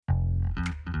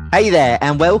Hey there,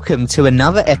 and welcome to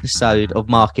another episode of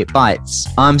Market Bites.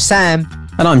 I'm Sam.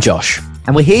 And I'm Josh.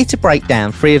 And we're here to break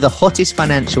down three of the hottest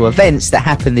financial events that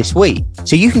happened this week,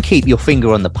 so you can keep your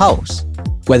finger on the pulse.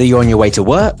 Whether you're on your way to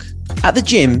work, at the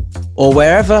gym, or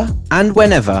wherever and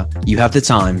whenever you have the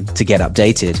time to get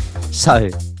updated. So,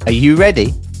 are you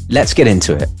ready? Let's get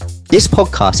into it. This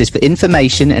podcast is for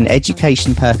information and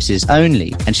education purposes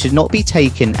only and should not be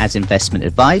taken as investment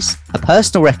advice, a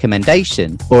personal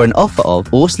recommendation, or an offer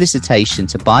of or solicitation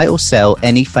to buy or sell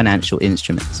any financial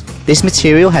instruments. This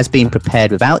material has been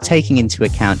prepared without taking into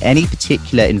account any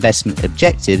particular investment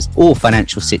objectives or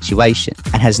financial situation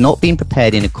and has not been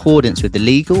prepared in accordance with the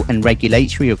legal and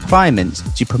regulatory requirements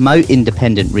to promote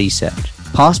independent research.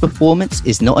 Past performance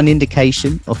is not an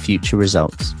indication of future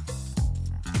results.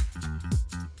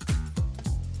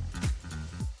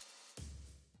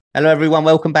 Hello everyone,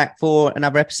 welcome back for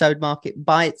another episode Market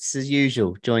Bites as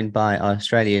usual, joined by our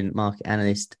Australian market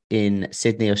analyst in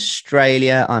Sydney,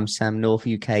 Australia. I'm Sam North,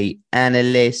 UK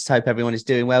analyst. Hope everyone is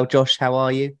doing well. Josh, how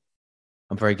are you?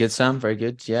 I'm very good, Sam. Very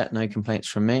good. Yeah, no complaints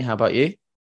from me. How about you?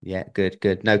 Yeah,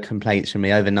 good. No complaints from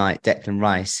me. Overnight, Declan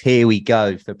Rice. Here we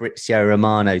go. Fabrizio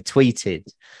Romano tweeted.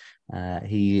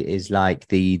 He is like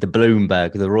the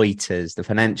Bloomberg, the Reuters, the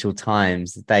Financial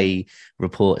Times. They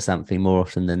report something more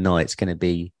often than not. It's going to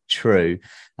be true.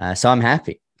 So I'm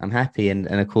happy. And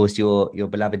of course, your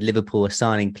beloved Liverpool are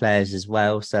signing players as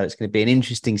well. So it's going to be an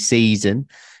interesting season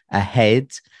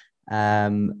ahead.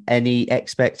 Any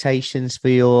expectations for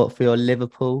your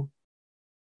Liverpool?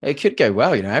 It could go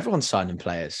well. Everyone's signing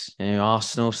players.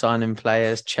 Arsenal signing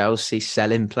players, Chelsea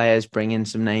selling players, bringing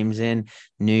some names in,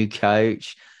 new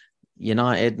coach.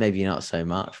 United, maybe not so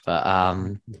much, but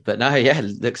no, yeah,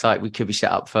 looks like we could be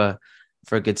set up for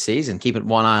a good season. Keeping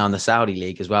one eye on the Saudi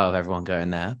league as well, with everyone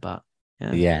going there. But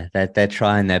yeah, they're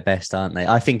trying their best, aren't they?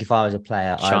 I think if I was a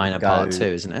player, China part 2,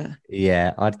 isn't it?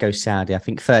 Yeah, I'd go Saudi. I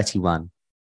think 31.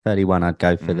 I'd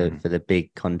go for the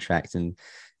big contract, and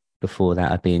before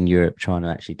that, I'd be in Europe trying to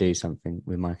actually do something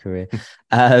with my career.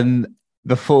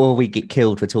 Before we get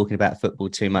killed for talking about football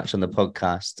too much on the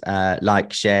podcast,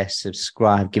 like, share,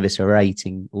 subscribe, give us a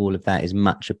rating. All of that is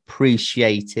much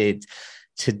appreciated.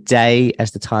 Today, as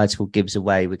the title gives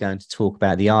away, we're going to talk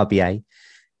about the RBA.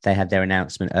 They had their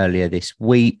announcement earlier this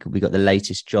week. We got the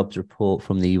latest jobs report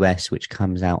from the US, which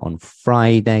comes out on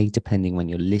Friday, depending when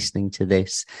you're listening to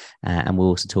this. And we'll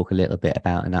also talk a little bit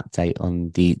about an update on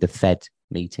the Fed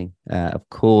meeting, of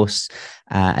course.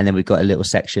 And then we've got a little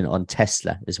section on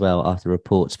Tesla as well, after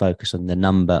reports focus on the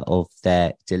number of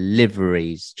their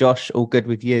deliveries. Josh, all good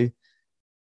with you?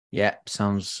 Yeah,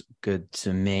 sounds good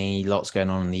to me. Lots going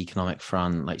on the economic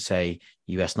front, like say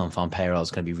US non-farm payroll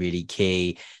is going to be really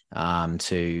key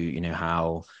to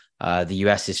how the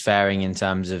US is faring in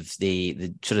terms of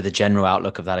the sort of the general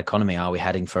outlook of that economy. Are we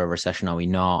heading for a recession? Are we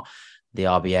not? The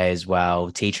RBA as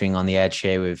well, teetering on the edge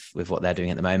here with what they're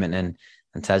doing at the moment,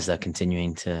 and Tesla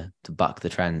continuing to buck the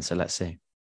trend. So let's see.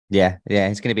 Yeah,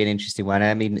 it's going to be an interesting one.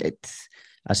 I mean, I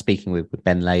was speaking with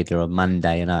Ben Laidler on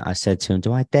Monday, and I said to him,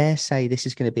 do I dare say this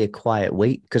is going to be a quiet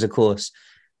week? Because, of course,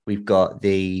 we've got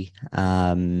we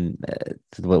had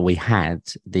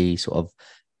the sort of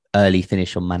early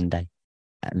finish on Monday.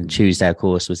 And Tuesday, of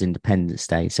course, was Independence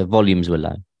Day. So volumes were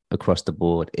low across the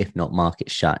board, if not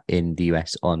market shut in the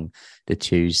US on the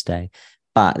Tuesday.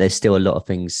 But there's still a lot of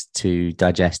things to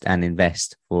digest and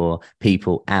invest for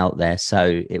people out there.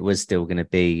 So it was still going to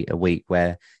be a week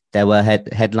where there were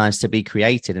headlines to be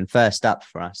created. And first up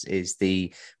for us is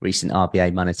the recent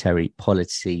RBA monetary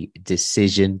policy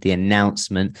decision, the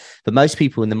announcement. For most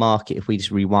people in the market, if we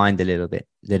just rewind a little bit,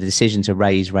 the decision to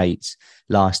raise rates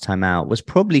last time out was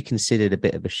probably considered a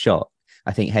bit of a shock.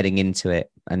 I think heading into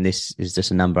it, and this is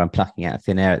just a number I'm plucking out of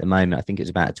thin air at the moment, I think it was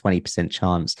about a 20%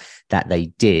 chance that they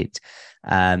did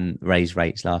raise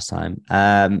rates last time,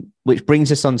 which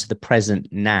brings us on to the present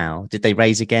now. Did they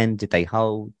raise again? Did they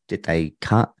hold? Did they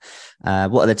cut?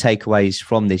 What are the takeaways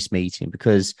from this meeting?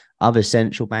 Because other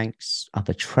central banks,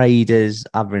 other traders,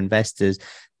 other investors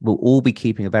will all be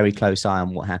keeping a very close eye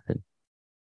on what happened.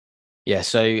 Yeah,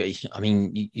 so, I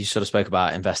mean, you sort of spoke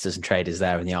about investors and traders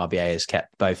there, and the RBA has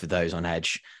kept both of those on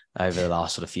edge over the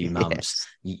last sort of few months.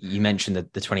 Yes. You mentioned the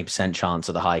 20% chance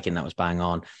of the hike, and that was bang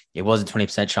on. It was a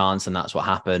 20% chance, and that's what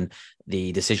happened.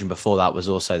 The decision before that was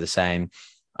also the same.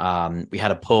 We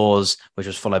had a pause, which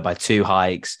was followed by 2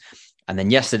 hikes. And then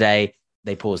yesterday,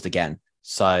 they paused again.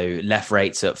 So left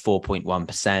rates at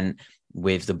 4.1%,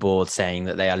 with the board saying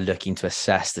that they are looking to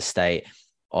assess the state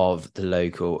of the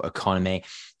local economy.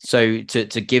 So to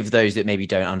give those that maybe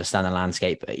don't understand the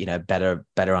landscape,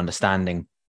 better understanding,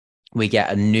 we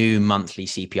get a new monthly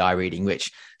CPI reading,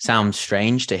 which sounds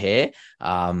strange to hear.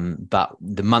 But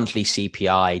the monthly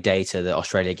CPI data that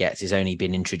Australia gets has only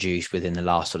been introduced within the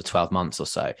last sort of 12 months or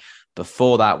so.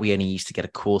 Before that, we only used to get a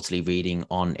quarterly reading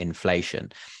on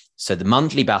inflation. So the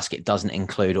monthly basket doesn't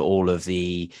include all of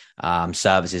the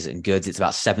services and goods. It's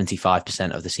about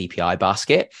 75% of the CPI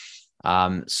basket.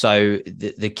 So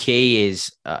the key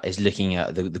is looking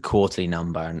at the quarterly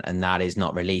number, and that is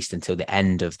not released until the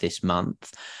end of this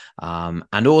month.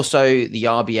 And also the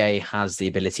RBA has the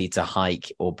ability to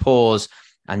hike or pause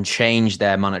and change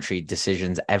their monetary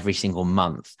decisions every single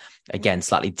month. Again,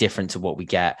 slightly different to what we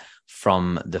get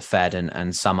from the Fed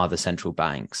and some other central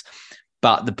banks.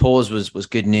 But the pause was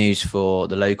good news for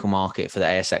the local market, for the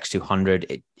ASX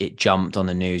 200. It jumped on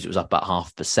the news. It was up about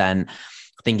 0.5%.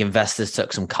 I think investors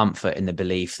took some comfort in the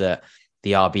belief that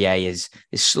the RBA is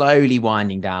slowly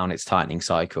winding down its tightening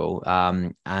cycle.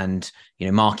 And,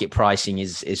 market pricing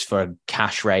is for a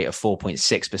cash rate of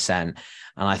 4.6%. And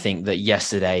I think that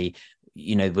yesterday,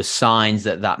 was signs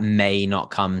that may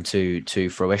not come to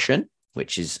fruition,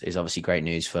 which is obviously great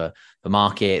news for the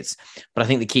markets. But I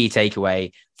think the key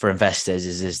takeaway for investors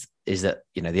is that,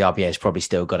 the RBA has probably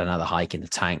still got another hike in the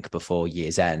tank before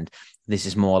year's end. This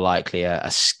is more likely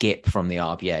a skip from the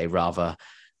RBA rather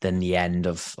than the end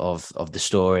of the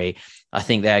story. I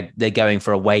think they're going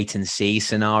for a wait and see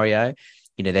scenario.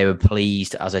 They were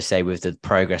pleased, as I say, with the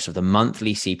progress of the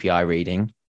monthly CPI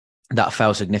reading. That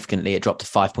fell significantly. It dropped to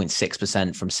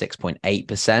 5.6% from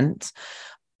 6.8%.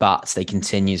 But they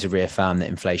continue to reaffirm that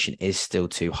inflation is still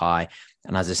too high.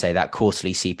 And as I say, that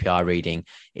quarterly CPI reading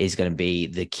is going to be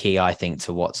the key, I think,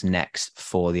 to what's next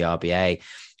for the RBA.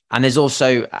 And there's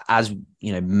also, as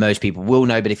most people will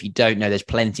know, but if you don't know, there's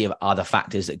plenty of other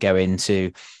factors that go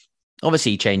into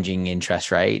obviously changing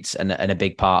interest rates. And a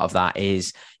big part of that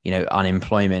is,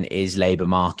 unemployment, is labor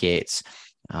markets,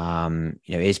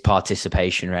 is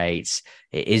participation rates,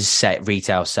 it is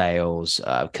retail sales,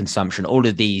 consumption, all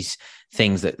of these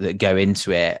things that go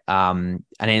into it. And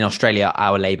in Australia,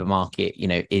 our labour market,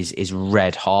 is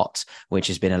red hot, which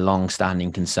has been a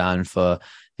long-standing concern for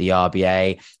the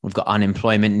RBA. We've got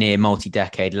unemployment near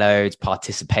multi-decade lows,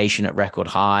 participation at record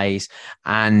highs,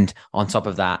 and on top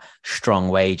of that, strong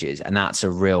wages. And that's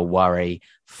a real worry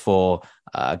for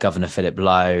Governor Philip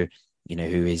Lowe,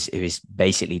 who is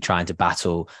basically trying to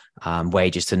battle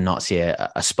wages to not see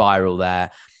a spiral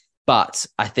there. But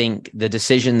I think the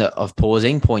decision of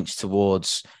pausing points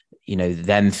towards,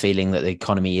 them feeling that the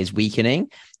economy is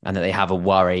weakening and that they have a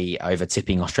worry over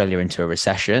tipping Australia into a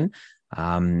recession.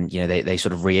 They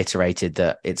sort of reiterated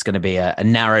that it's going to be a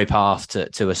narrow path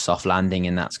to a soft landing,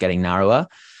 and that's getting narrower.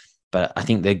 But I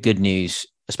think the good news,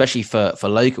 especially for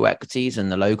local equities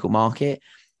and the local market,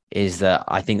 is that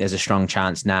I think there's a strong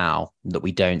chance now that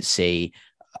we don't see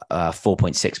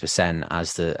 4.6%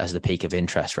 as the peak of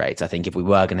interest rates. I think if we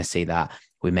were going to see that,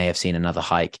 we may have seen another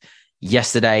hike.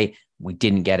 Yesterday, we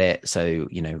didn't get it. So,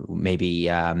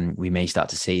 maybe we may start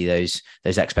to see those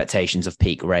expectations of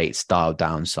peak rates dialed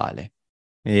down slightly.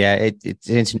 Yeah,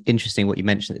 it's interesting what you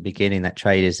mentioned at the beginning, that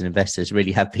traders and investors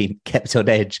really have been kept on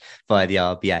edge by the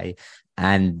RBA.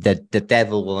 And the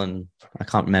devil on, I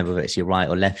can't remember if it's your right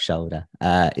or left shoulder,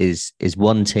 is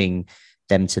wanting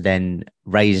them to then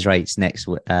raise rates next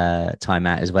time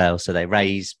out as well. So they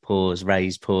raise, pause,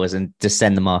 and just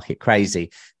send the market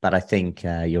crazy. But I think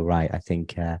you're right. I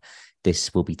think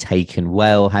this will be taken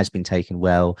well, has been taken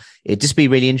well. It'd just be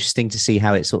really interesting to see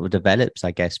how it sort of develops, I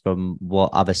guess, from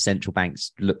what other central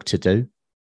banks look to do.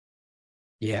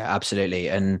 Yeah, absolutely.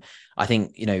 And I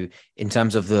think, in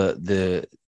terms of the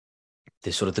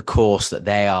sort of the course that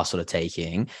they are sort of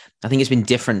taking, I think it's been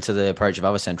different to the approach of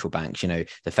other central banks. The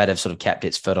Fed have sort of kept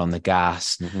its foot on the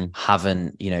gas,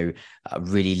 haven't,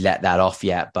 really let that off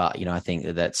yet. But, I think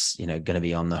that's, going to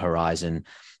be on the horizon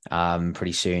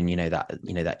pretty soon,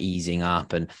 that easing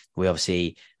up. And we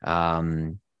obviously,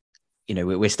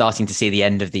 we're starting to see the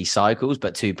end of these cycles,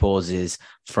 but two pauses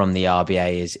from the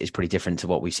RBA is pretty different to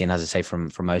what we've seen, as I say,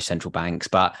 from most central banks.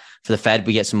 But for the Fed,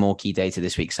 we get some more key data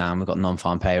this week, Sam. We've got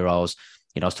non-farm payrolls.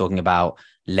 I was talking about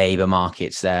labor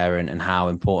markets there and how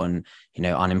important,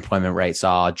 unemployment rates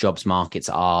are, jobs markets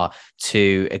are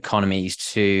to economies,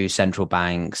 to central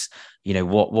banks.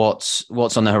 What's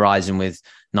on the horizon with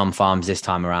non-farms this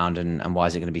time around, and why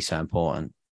is it going to be so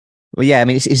important? Well, yeah, I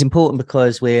mean, it's important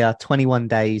because we are 21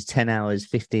 days, 10 hours,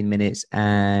 15 minutes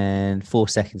and 4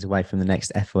 seconds away from the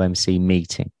next FOMC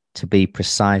meeting, to be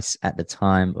precise at the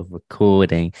time of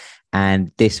recording.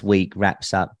 And this week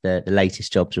wraps up the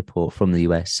latest jobs report from the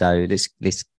US. So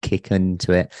let's kick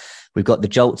into it. We've got the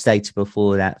JOLTS data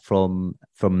before that from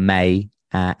May.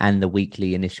 and the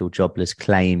weekly initial jobless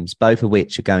claims, both of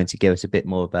which are going to give us a bit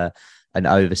more of an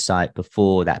oversight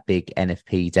before that big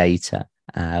NFP data,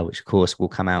 which of course will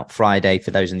come out Friday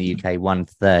for those in the UK,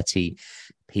 1:30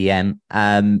 p.m.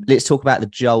 Let's talk about the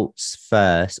jolts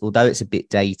first. Although it's a bit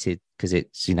dated because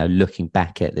it's, looking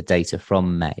back at the data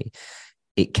from May,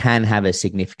 it can have a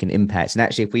significant impact. And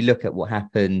actually, if we look at what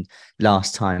happened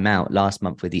last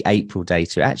month with the April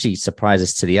data, it actually surprised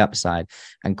us to the upside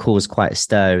and caused quite a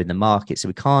stir in the market. So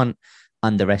we can't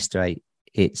underestimate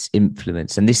its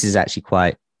influence. And this is actually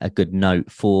quite a good note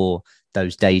for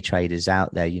those day traders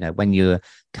out there. When you're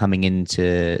coming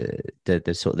into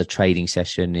the sort of the trading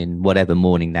session in whatever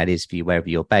morning that is for you, wherever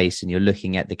you're based, and you're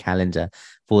looking at the calendar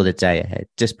for the day ahead,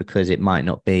 just because it might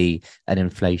not be an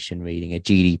inflation reading, a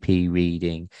GDP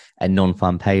reading, a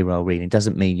non-farm payroll reading,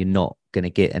 doesn't mean you're not going to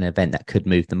get an event that could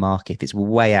move the market. If it's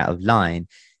way out of line,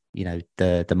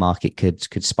 the market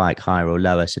could spike higher or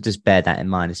lower. So just bear that in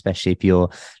mind, especially if you're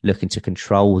looking to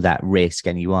control that risk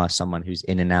and you are someone who's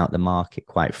in and out the market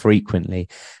quite frequently.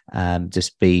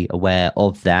 Just be aware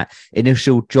of that.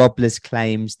 Initial jobless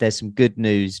claims, there's some good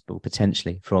news, but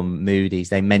potentially from Moody's.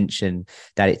 They mentioned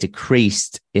that it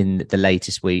decreased in the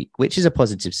latest week, which is a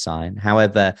positive sign.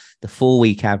 However, the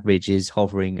 4-week average is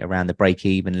hovering around the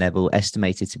break-even level,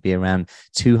 estimated to be around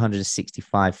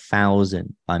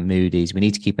 265,000 by Moody's. We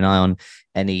need to keep an eye on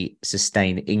any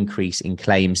sustained increase in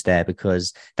claims there,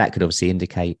 because that could obviously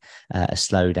indicate a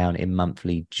slowdown in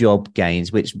monthly job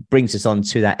gains, which brings us on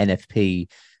to that NFP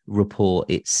report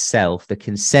itself. The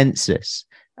consensus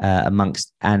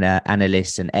amongst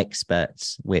analysts and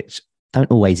experts, which don't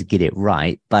always get it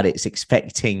right, but it's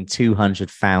expecting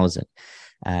 200,000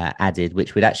 added,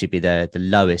 which would actually be the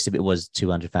lowest. If it was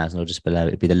 200,000 or just below,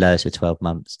 it'd be the lowest for 12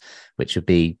 months, which would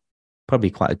be probably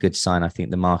quite a good sign. I think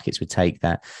the markets would take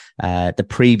that. The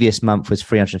previous month was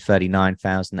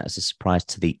 339,000. That was a surprise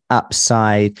to the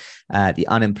upside. The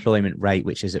unemployment rate,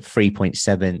 which is at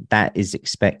 3.7, that is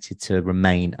expected to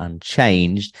remain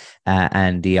unchanged.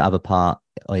 And the other part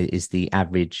is the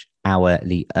average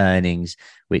hourly earnings,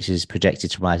 which is projected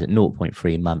to rise at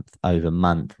 0.3 month over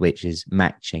month, which is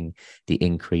matching the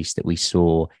increase that we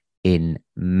saw in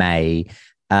May.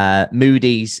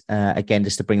 Moody's, again,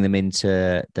 just to bring them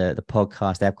into the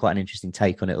podcast, they have quite an interesting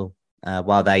take on it all.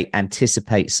 While they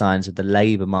anticipate signs of the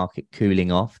labour market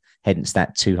cooling off, hence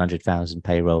that 200,000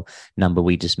 payroll number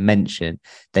we just mentioned,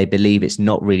 they believe it's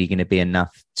not really going to be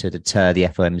enough to deter the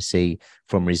FOMC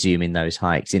from resuming those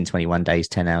hikes in 21 days,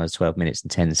 10 hours, 12 minutes and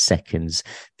 10 seconds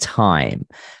time.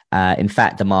 In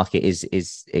fact, the market is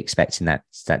expecting that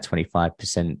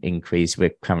 25% increase.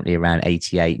 We're currently around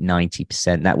 88,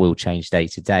 90%. That will change day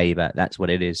to day, but that's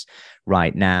what it is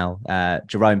right now.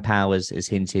 Jerome Powell has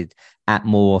hinted at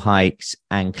more hikes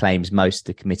and claims most of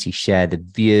the committee share the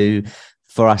view.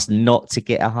 For us not to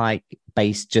get a hike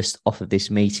based just off of this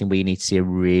meeting, we need to see a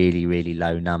really, really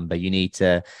low number. You need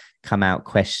to come out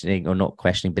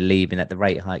believing that the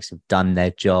rate hikes have done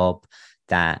their job,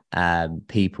 that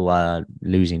people are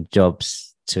losing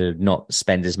jobs to not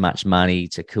spend as much money,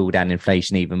 to cool down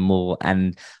inflation even more.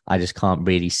 And I just can't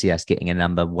really see us getting a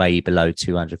number way below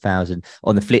 200,000.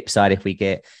 On the flip side, if we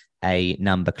get a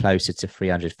number closer to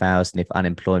 300,000, if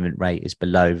unemployment rate is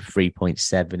below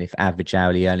 3.7, if average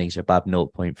hourly earnings are above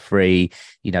 0.3,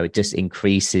 it just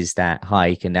increases that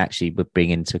hike and actually would bring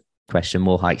into question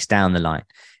more hikes down the line.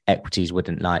 Equities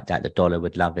wouldn't like that. The dollar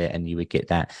would love it. And you would get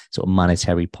that sort of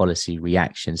monetary policy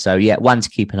reaction. So yeah, one to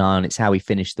keep an eye on. It's how we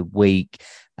finish the week.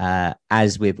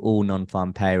 As with all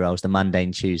non-farm payrolls, the Monday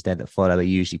and Tuesday that follow are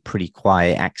usually pretty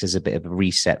quiet, acts as a bit of a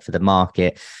reset for the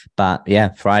market. But yeah,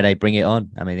 Friday, bring it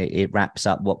on. I mean, it wraps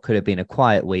up what could have been a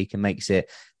quiet week and makes it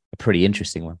a pretty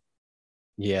interesting one.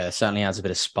 Yeah, it certainly adds a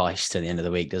bit of spice to the end of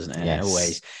the week, doesn't it?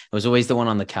 Yes. It was always the one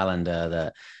on the calendar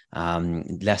that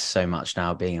less so much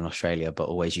now being in Australia, but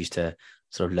always used to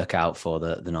sort of look out for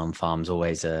the non-farms,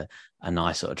 always a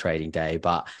nice sort of trading day.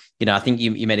 But, I think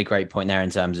you made a great point there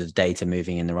in terms of data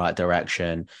moving in the right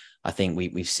direction. I think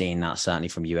we've seen that certainly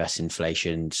from US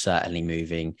inflation, certainly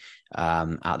moving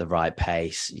at the right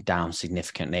pace, down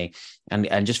significantly.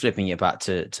 And just flipping it back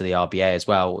to the RBA as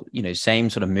well, same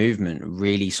sort of movement,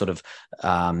 really sort of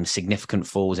significant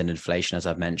falls in inflation, as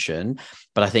I've mentioned.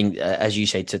 But I think, as you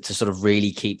say, to sort of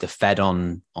really keep the Fed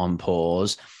on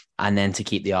pause and then to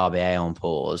keep the RBA on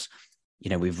pause,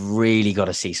 we've really got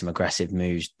to see some aggressive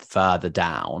moves further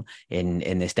down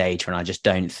in this data. And I just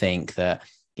don't think that,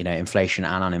 inflation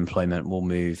and unemployment will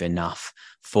move enough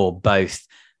for both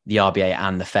the RBA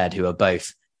and the Fed, who are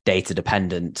both data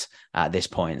dependent at this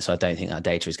point. So I don't think that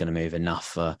data is going to move enough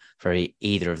for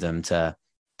either of them to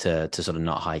sort of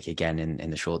not hike again in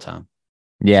the short term.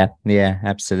 Yeah,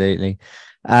 absolutely.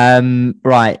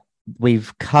 Right.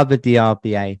 We've covered the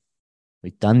RBA.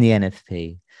 We've done the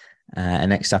NFP. And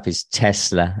next up is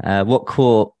Tesla. What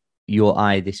caught your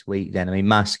eye this week then? I mean,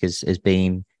 Musk has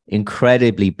been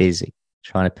incredibly busy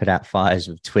trying to put out fires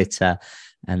with Twitter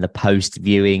and the post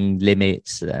viewing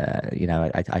limits.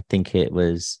 I think it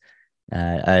was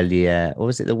earlier, or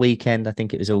was it the weekend? I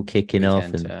think it was all kicking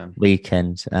off and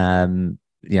weekend.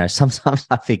 Sometimes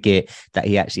I forget that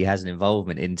he actually has an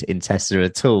involvement in Tesla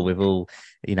at all with all,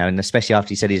 and especially after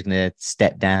he said he's going to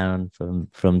step down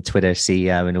from Twitter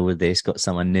CEO and all of this, got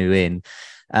someone new in.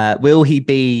 Will he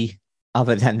be,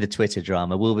 other than the Twitter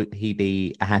drama, will he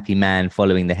be a happy man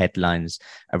following the headlines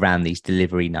around these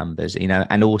delivery numbers,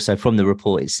 and also from the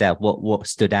report itself, what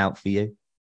stood out for you?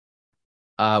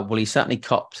 Well, he certainly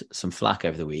copped some flack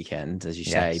over the weekend, as you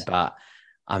say, but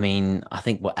I mean, I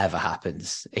think whatever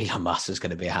happens, Elon Musk is going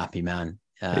to be a happy man.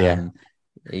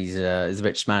 He's the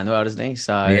richest man in the world, isn't he?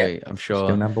 So I'm sure,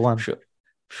 still number one.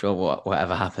 Sure,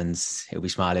 whatever happens, he'll be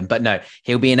smiling. But no,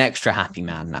 he'll be an extra happy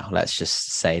man now. Let's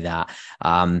just say that.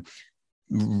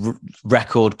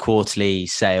 Record quarterly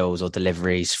sales or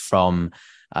deliveries from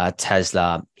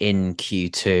Tesla in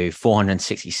Q2,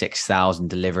 466,000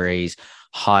 deliveries,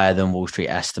 higher than Wall Street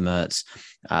estimates.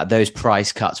 Those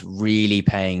price cuts really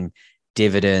paying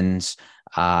dividends,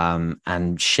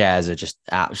 and shares are just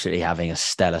absolutely having a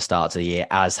stellar start to the year,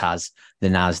 as has the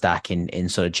Nasdaq in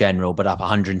sort of general, but up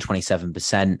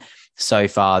 127% so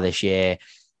far this year.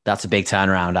 That's a big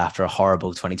turnaround after a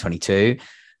horrible 2022.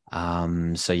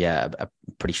 So yeah, a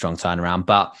pretty strong turnaround.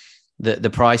 But the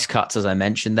price cuts, as I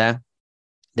mentioned there,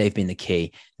 they've been the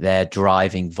key. They're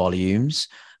driving volumes.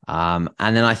 And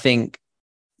then I think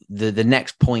the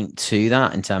next point to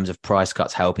that, in terms of price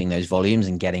cuts helping those volumes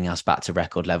and getting us back to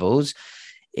record levels,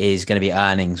 is going to be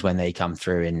earnings when they come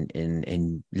through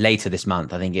in later this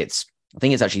month. I think it's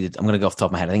actually, I'm going to go off the top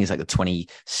of my head, I think it's like the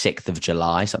 26th of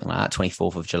July, something like that,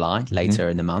 24th of July, later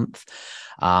in the month.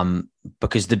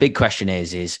 Because the big question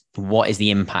is what is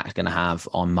the impact going to have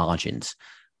on margins?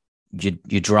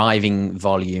 You're driving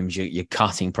volumes, you're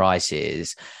cutting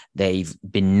prices. They've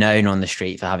been known on the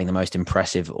street for having the most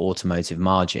impressive automotive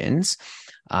margins.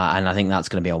 And I think that's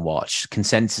going to be on watch.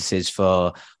 Consensus is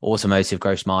for automotive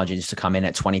gross margins to come in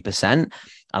at 20%. And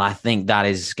I think that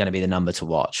is going to be the number to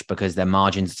watch, because their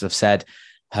margins, as I've said,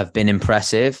 have been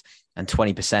impressive. And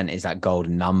 20% is that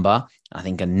golden number. I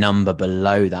think a number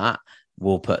below that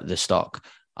will put the stock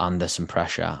under some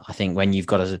pressure. I think when you've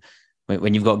got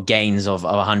gains of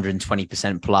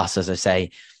 120% plus, as I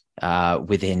say,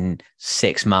 within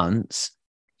 6 months,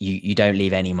 you don't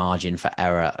leave any margin for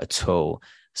error at all.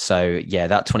 So yeah,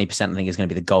 that 20% I think is going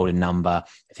to be the golden number.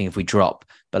 I think if we drop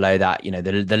below that,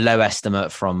 the low estimate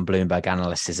from Bloomberg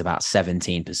analysts is about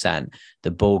 17%.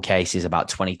 The bull case is about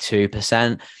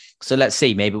 22%. So let's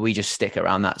see, maybe we just stick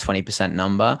around that 20%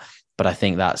 number. But I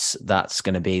think that's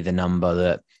going to be the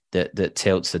number that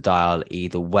tilts the dial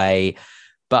either way.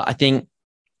 But I think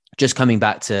just coming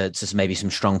back to maybe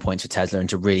some strong points for Tesla, and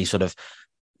to really sort of,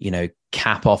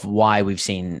 cap off why we've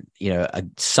seen,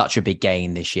 such a big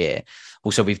gain this year.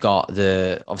 Also, we've got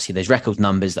obviously those record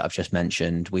numbers that I've just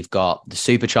mentioned. We've got the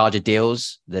supercharger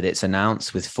deals that it's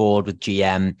announced with Ford, with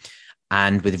GM,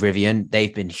 and with Rivian.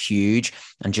 They've been huge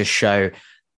and just show,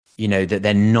 that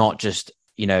they're not just,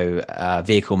 a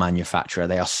vehicle manufacturer.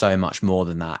 They are so much more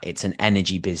than that. It's an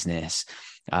energy business.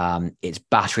 Its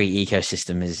battery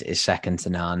ecosystem is second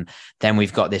to none. Then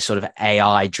we've got this sort of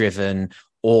AI driven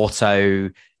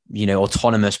autonomous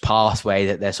pathway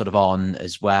that they're sort of on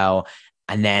as well.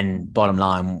 And then bottom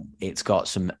line, it's got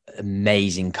some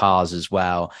amazing cars as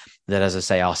well that, as I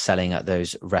say, are selling at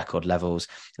those record levels.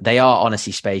 They are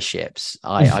honestly spaceships.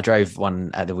 I drove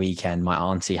one at the weekend. My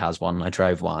auntie has one. I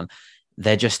drove one.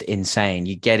 They're just insane.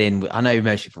 You get in, I know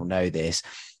most people know this,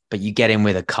 but you get in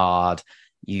with a card,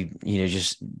 you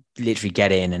just literally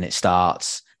get in and it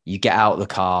starts. You get out of the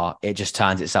car, it just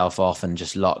turns itself off and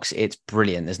just locks. It's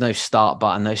brilliant. There's no start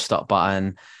button, no stop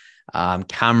button,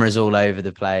 cameras all over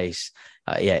the place.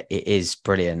 Yeah, it is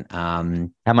brilliant. How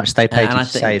much they paid to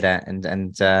say that?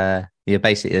 And you're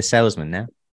basically a salesman now.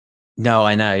 No,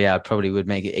 I know. Yeah, I probably would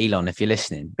make it Elon if you're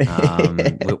listening.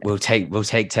 We'll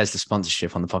take Tesla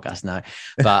sponsorship on the podcast now.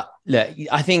 But look,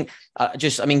 I think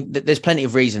there's plenty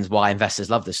of reasons why investors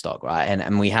love the stock, right?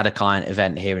 And we had a client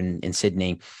event here in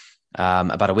Sydney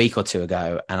about a week or two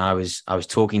ago, and I was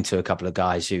talking to a couple of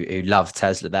guys who love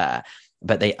Tesla there,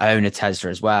 but they own a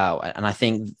Tesla as well. And I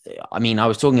think, I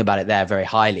was talking about it there very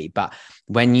highly, but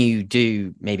when you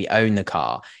do maybe own the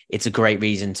car, it's a great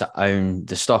reason to own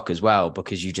the stock as well,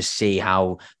 because you just see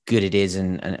how good it is.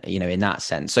 And in that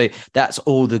sense, so that's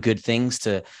all the good things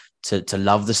to to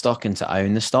love the stock and to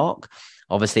own the stock.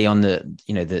 Obviously, on the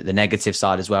the negative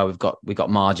side as well, we've got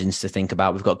margins to think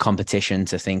about. We've got competition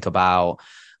to think about.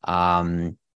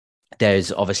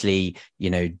 There's obviously,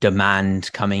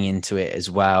 demand coming into it as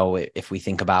well. If we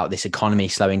think about this economy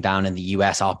slowing down in the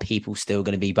US, are people still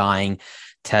going to be buying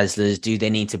Teslas? Do they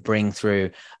need to bring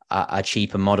through a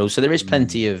cheaper model? So there is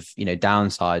plenty of,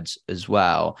 downsides as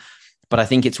well. But I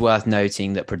think it's worth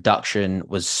noting that production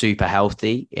was super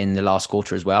healthy in the last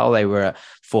quarter as well. They were at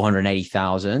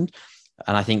 480,000.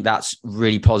 And I think that's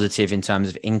really positive in terms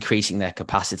of increasing their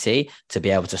capacity to be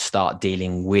able to start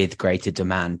dealing with greater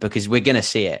demand, because we're going to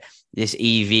see it. This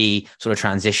EV sort of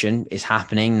transition is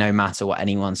happening no matter what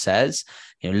anyone says.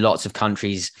 Lots of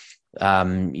countries,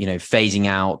 phasing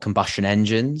out combustion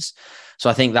engines. So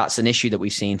I think that's an issue that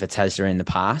we've seen for Tesla in the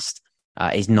past,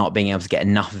 is not being able to get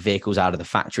enough vehicles out of the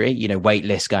factory, wait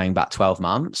lists going back 12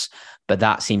 months. But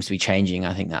that seems to be changing.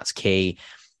 I think that's key.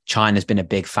 China's been a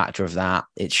big factor of that.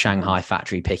 It's Shanghai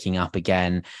factory picking up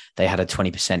again. They had a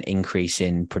 20% increase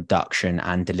in production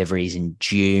and deliveries in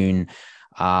June.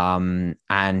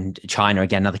 And China,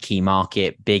 again, another key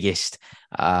market, biggest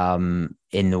in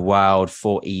the world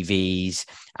for EVs.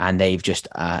 And they've just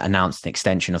announced an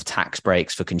extension of tax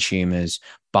breaks for consumers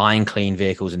buying clean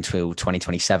vehicles until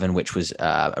 2027, which was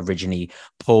originally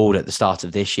pulled at the start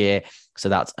of this year. So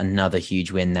that's another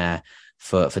huge win there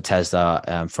for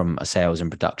Tesla from a sales and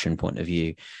production point of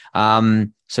view.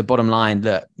 So bottom line,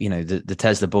 look, the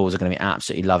Tesla bulls are going to be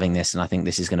absolutely loving this. And I think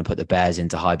this is going to put the bears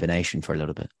into hibernation for a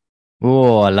little bit.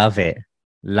 Oh, I love it.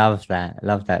 Love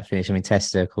that finish. I mean,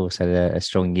 Tesla, of course, had a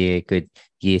strong year, good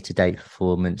year-to-date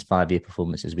performance. 5-year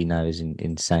performance, as we know, is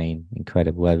insane,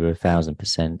 incredible, over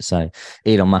 1,000%. So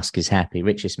Elon Musk is happy,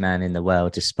 richest man in the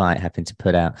world, despite having to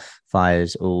put out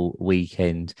fires all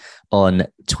weekend on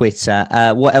Twitter.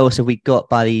 What else have we got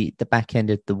by the back end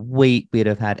of the week? We'd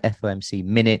have had FOMC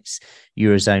minutes,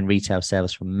 Eurozone retail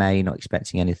sales from May, not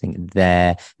expecting anything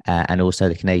there, and also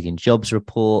the Canadian jobs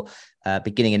report.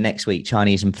 Beginning of next week,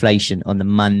 Chinese inflation on the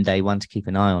Monday, one to keep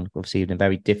an eye on, obviously in a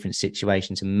very different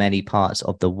situation to many parts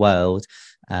of the world.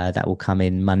 That will come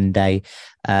in Monday.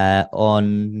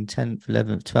 On 10th,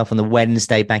 11th, 12th, on the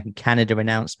Wednesday, Bank of Canada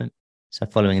announcement. So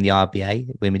following the RBA,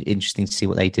 it will be interesting to see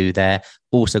what they do there.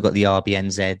 Also got the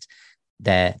RBNZ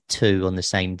there too on the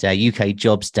same day. UK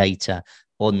jobs data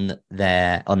on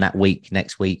that week,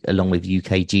 next week, along with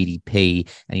UK GDP.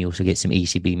 And you also get some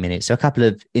ECB minutes. So a couple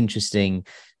of interesting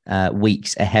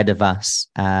weeks ahead of us,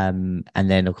 and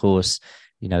then of course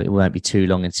it won't be too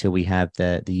long until we have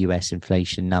the US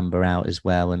inflation number out as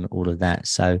well and all of that.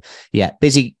 So yeah,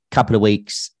 busy couple of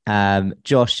weeks.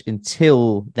 Josh,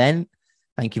 until then,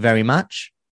 thank you very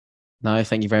much. No,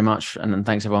 thank you very much, and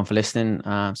thanks everyone for listening.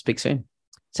 Speak soon.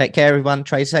 Take care, everyone.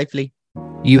 Trade safely.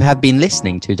 You have been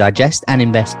listening to Digest and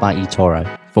Invest by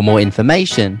eToro. For more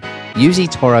information, use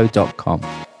eToro.com.